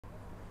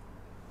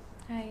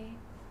Hi.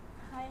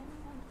 Hi,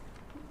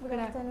 Good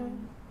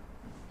afternoon.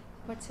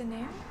 What's your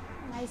name?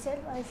 Myself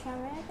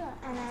Aishamek,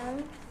 and I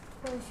am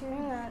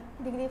pursuing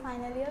degree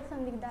final year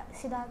from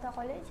Siddhartha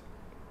College,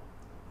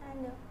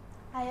 and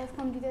I have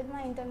completed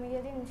my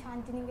intermediate in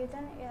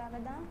Shantiniketan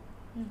Yagada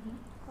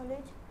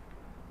College,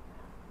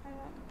 and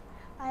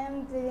I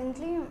am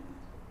presently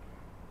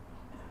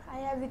I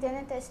have written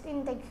a test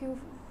in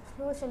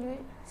Techqflow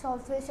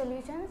Software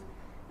Solutions,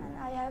 and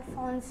I have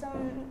found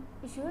some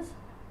issues.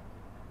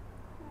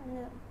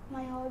 And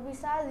my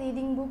hobbies are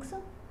reading books,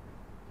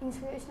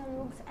 inspirational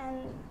books,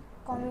 and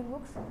comic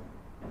books.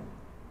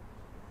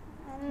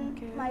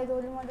 And my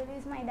role model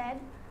is my dad.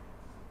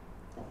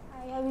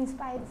 I have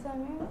inspired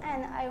from him,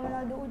 and I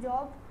wanna do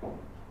job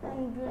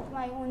and build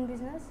my own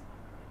business.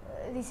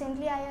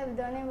 Recently, I have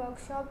done a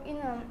workshop in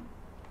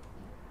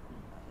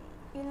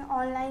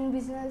online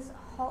business,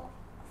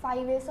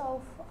 5 ways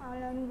of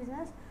online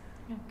business.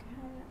 Okay.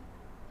 And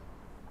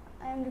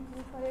I am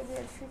looking for a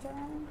great future.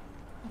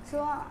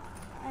 So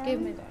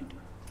Give me that.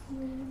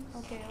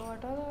 Okay,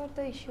 what are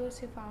the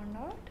issues you found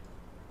out?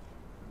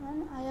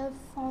 And I have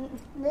found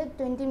there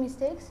 20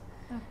 mistakes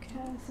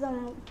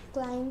from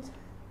clients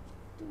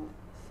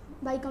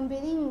by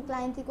comparing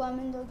client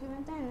requirement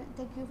document and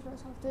Techqflow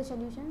Software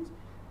Solutions.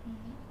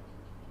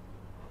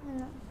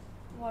 And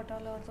what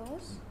all are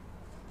those?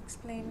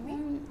 Explain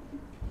me.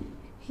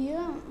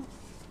 Here,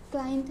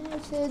 client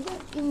has said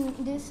in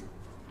this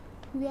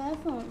we have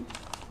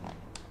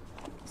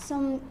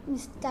some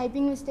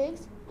typing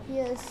mistakes.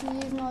 Here C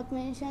is not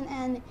mentioned,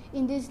 and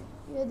in this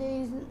here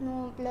there is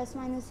no plus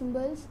minus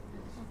symbols,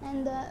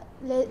 and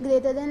the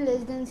greater than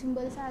less than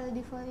symbols are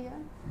differ here,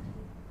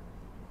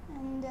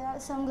 and there are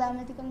some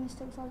grammatical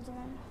mistakes also.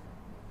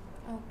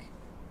 Okay,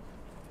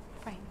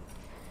 fine.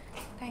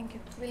 Thank you.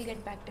 We'll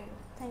get back to you.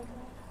 Thank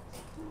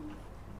you.